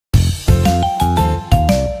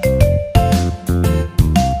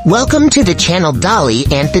Welcome to the channel Dolly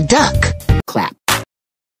and the Duck. Clap.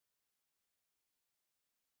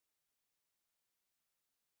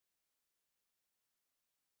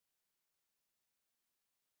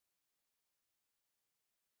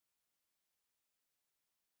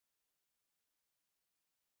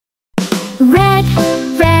 Red,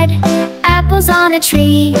 red apples on a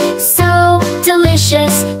tree, so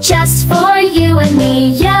delicious, just for you and me.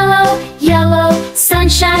 Yellow, yellow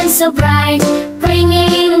sunshine so bright,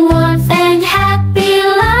 bringing warmth and happy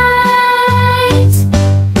light.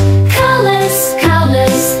 Colors,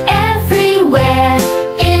 colors everywhere,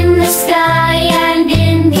 in the sky and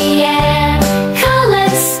in the air.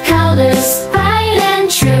 Colors, colors bright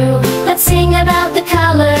and true, let's sing about the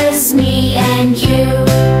colors, me and you.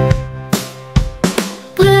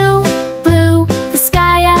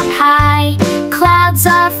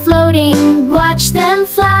 Are floating, watch them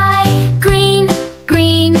fly. Green,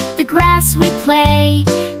 green, the grass we play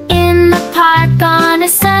in the park on a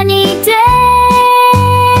sunny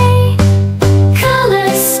day.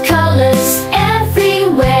 Colors, colors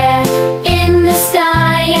everywhere, in the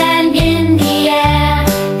sky and in the air.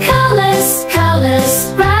 Colors,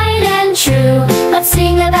 colors bright and true, let's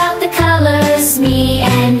sing about the colors, me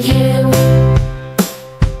and you.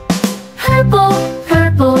 Purple,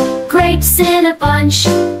 purple, grapes in a bunch.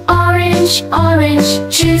 Orange,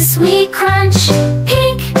 orange, juice we crunch.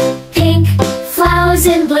 Pink, pink, flowers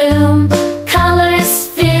in bloom. Colors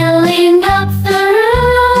filling up the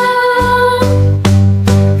room.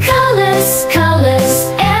 Colors,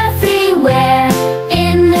 colors everywhere,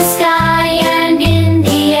 in the sky and in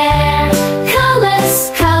the air.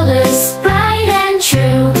 Colors, colors bright and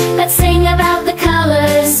true, let's sing about the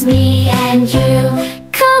colors, me and you.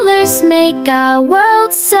 Colors make our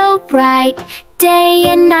world so bright, day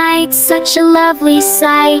and night, such a lovely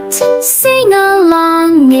sight. Sing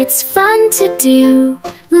along, it's fun to do,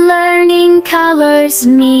 learning colors,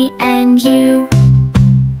 me and you.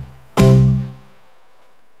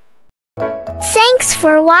 Thanks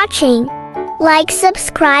for watching. Like,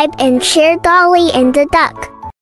 subscribe, and share Dolly and the Duck.